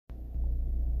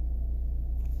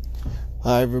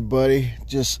Hi everybody,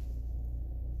 just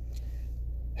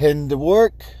heading to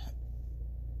work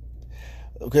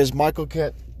because I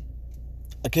can't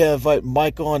invite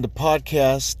Michael on the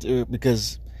podcast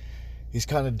because he's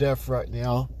kind of deaf right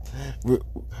now. We've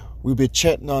been we've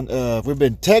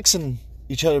been texting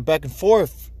each other back and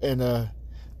forth, and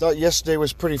thought yesterday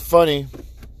was pretty funny.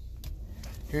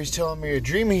 He's telling me a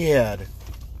dream he had.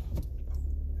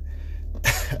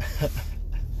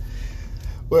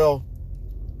 Well,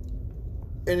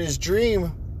 in his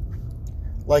dream,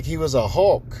 like he was a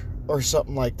Hulk or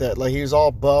something like that. Like he was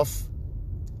all buff,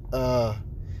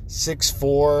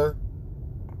 6'4".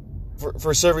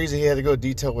 For some reason, he had to go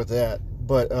detail with that.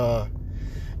 But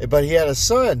he had a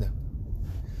son,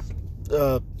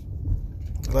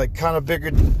 like kind of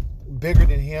bigger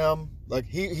than him. Like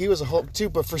he was a Hulk too.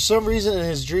 But for some reason, in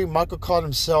his dream, Michael called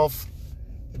himself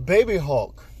Baby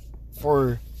Hulk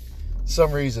for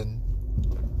some reason.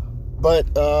 But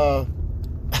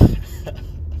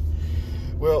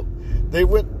well,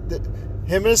 him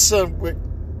and his son went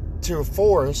to a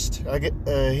forest.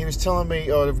 He was telling me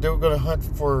they were going to hunt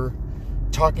for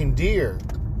talking deer.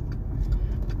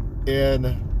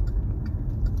 And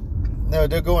no,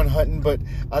 they're going hunting, but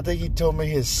I think he told me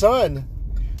his son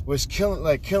was killing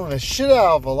the shit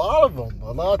out of a lot of them.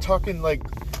 A lot of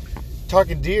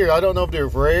talking deer. I don't know if they're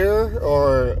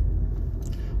rare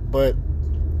but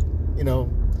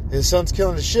his son's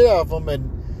killing the shit out of them,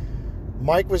 and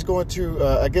Mike was going through,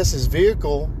 I guess, his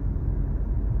vehicle,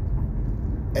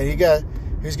 and he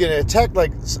was getting attacked. I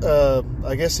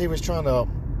guess he was trying to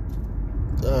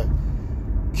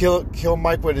kill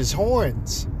Mike with his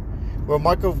horns. Well,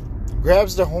 Michael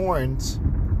grabs the horns,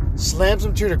 slams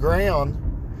him to the ground,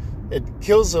 it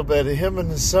kills him, and him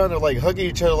and his son are like hugging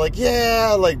each other, like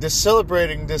yeah, like just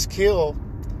celebrating this kill.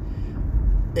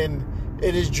 And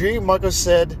in his dream, Michael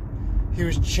said he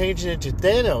was changing into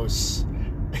Thanos.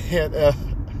 And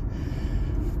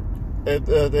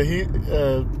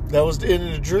that was the end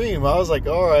of the dream. I was like,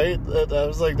 all right. I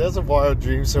was like, that's a wild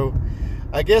dream. So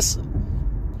I guess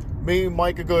me and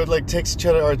Mike could go text each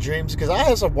other our dreams, because I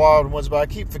have some wild ones, but I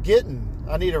keep forgetting.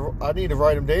 I need to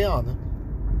write them down.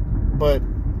 But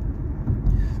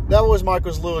that was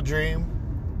Michael's little dream.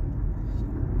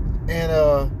 And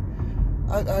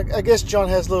I guess John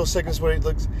has little segments where he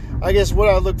looks. I guess what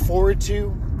I look forward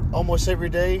to almost every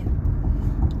day.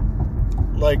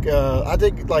 I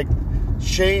think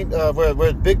Shane,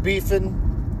 we're Big Beefin'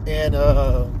 and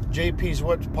JP's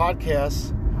What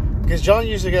podcast, because John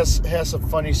usually has some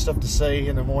funny stuff to say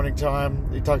in the morning time.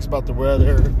 He talks about the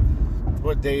weather,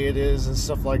 what day it is, and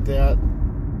stuff like that,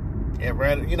 and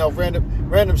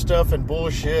random stuff and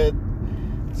bullshit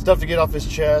stuff to get off his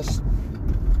chest.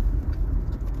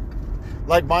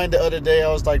 Like mine the other day,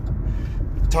 I was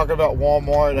talking about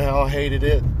Walmart and how I hated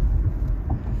it.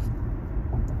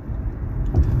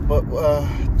 But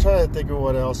trying to think of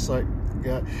what else I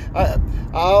got. I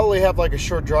only have a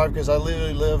short drive because I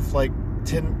literally live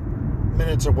 10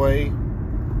 minutes away,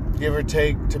 give or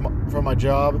take, from my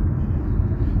job.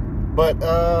 But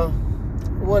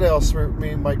what else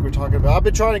me and Mike were talking about? I've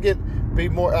been trying to be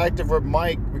more active with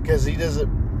Mike, because he doesn't,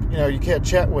 you can't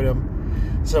chat with him.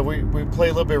 So we play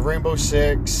a little bit of Rainbow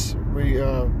Six. We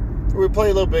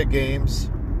play a little bit of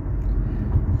games.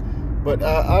 But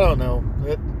I don't know.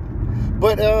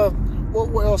 But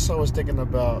what else I was thinking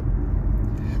about?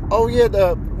 Oh yeah,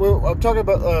 I'm talking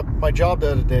about my job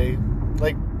the other day.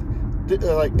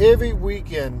 Every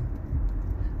weekend,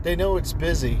 they know it's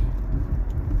busy,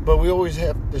 but we always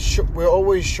we're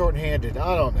always short-handed.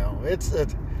 I don't know.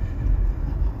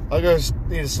 I just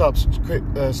need to stop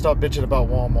bitching about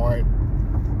Walmart.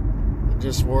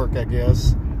 Just work, I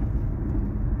guess.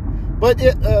 But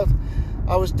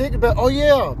I was thinking about. Oh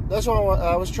yeah, that's why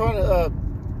I was trying to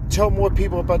tell more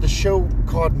people about the show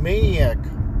called Maniac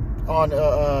on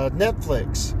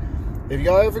Netflix. If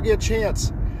y'all ever get a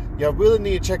chance, y'all really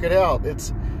need to check it out.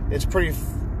 It's pretty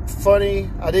funny.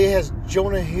 I think it has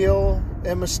Jonah Hill,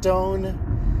 Emma Stone,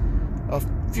 a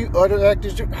few other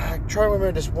actors. I try to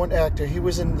remember this one actor. He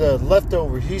was in The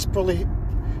Leftovers. He's pretty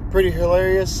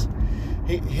hilarious.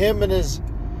 Him and his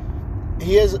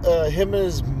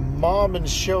mom in the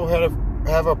show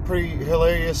have a pretty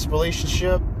hilarious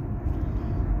relationship.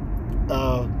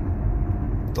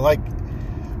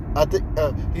 I think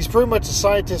he's pretty much a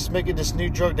scientist making this new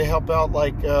drug to help out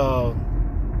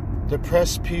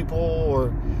depressed people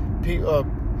or people.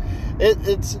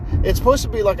 It's supposed to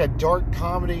be like a dark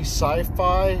comedy,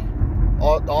 sci-fi,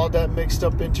 all that mixed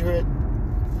up into it.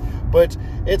 But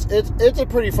it's a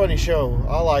pretty funny show.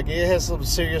 I like it. It has some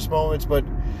serious moments, but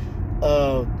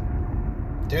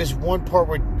there's one part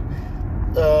where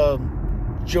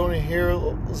Jonah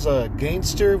Hill's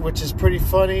Gangster, which is pretty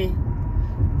funny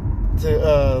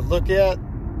to look at.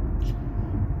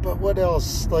 But what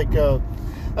else? Like,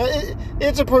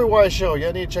 it's a pretty wide show.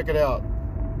 Y'all need to check it out.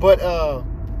 But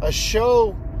a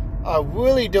show I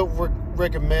really don't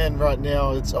recommend right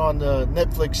now. It's on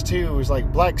Netflix too. It's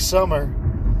like Black Summer.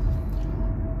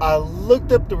 I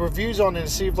looked up the reviews on it to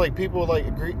see if like people like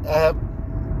agree.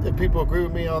 If people agree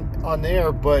with me on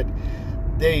there, but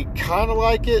they kind of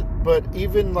like it. But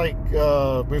even like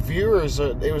reviewers,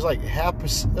 it was like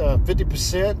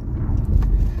 50%.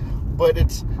 But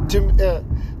it's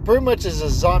pretty much is a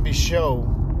zombie show.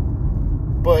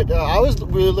 But I was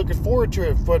really looking forward to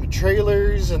it for the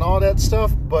trailers and all that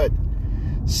stuff. But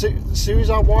soon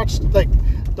as I watched, like,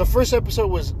 the first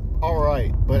episode was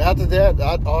alright. But after that,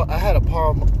 I had to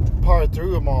power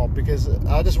through them all because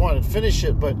I just wanted to finish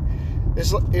it. But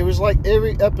it was like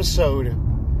every episode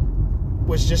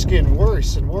was just getting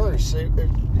worse and worse. It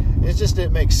just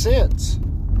didn't make sense.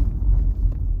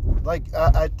 Like,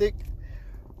 I think,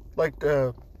 like,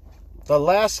 the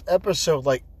last episode,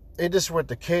 like, it just went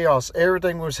to chaos.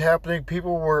 Everything was happening.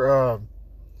 People were,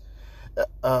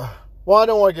 well, I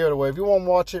don't want to give it away. If you want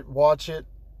to watch it.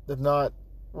 If not,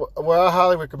 well, I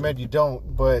highly recommend you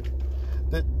don't. But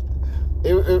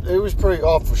it was pretty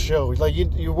awful show. Like,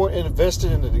 you weren't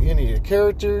invested in any of the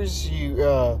characters. You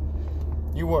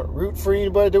weren't rooting for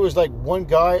anybody. There was, like, one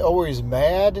guy always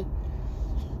mad.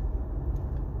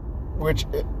 Which,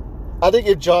 I think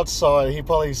if John saw it, he'd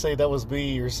probably say that was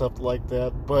me or something like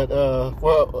that. But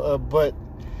but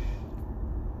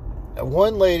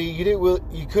one lady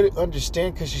you couldn't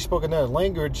understand because she spoke another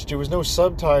language. There was no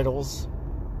subtitles,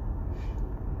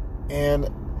 and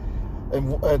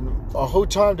a whole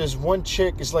time this one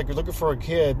chick is like looking for a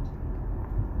kid.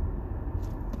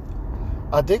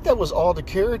 I think that was all the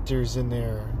characters in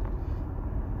there.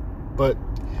 But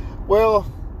well,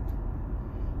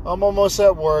 I'm almost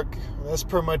at work. That's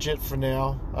pretty much it for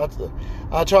now.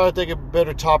 I'll try to think of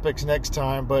better topics next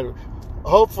time, but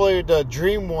hopefully the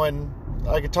dream one,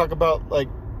 I can talk about, like,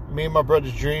 me and my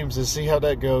brother's dreams and see how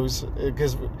that goes,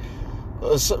 because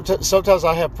sometimes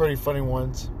I have pretty funny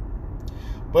ones.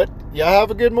 But y'all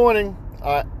have a good morning.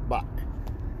 All right, bye.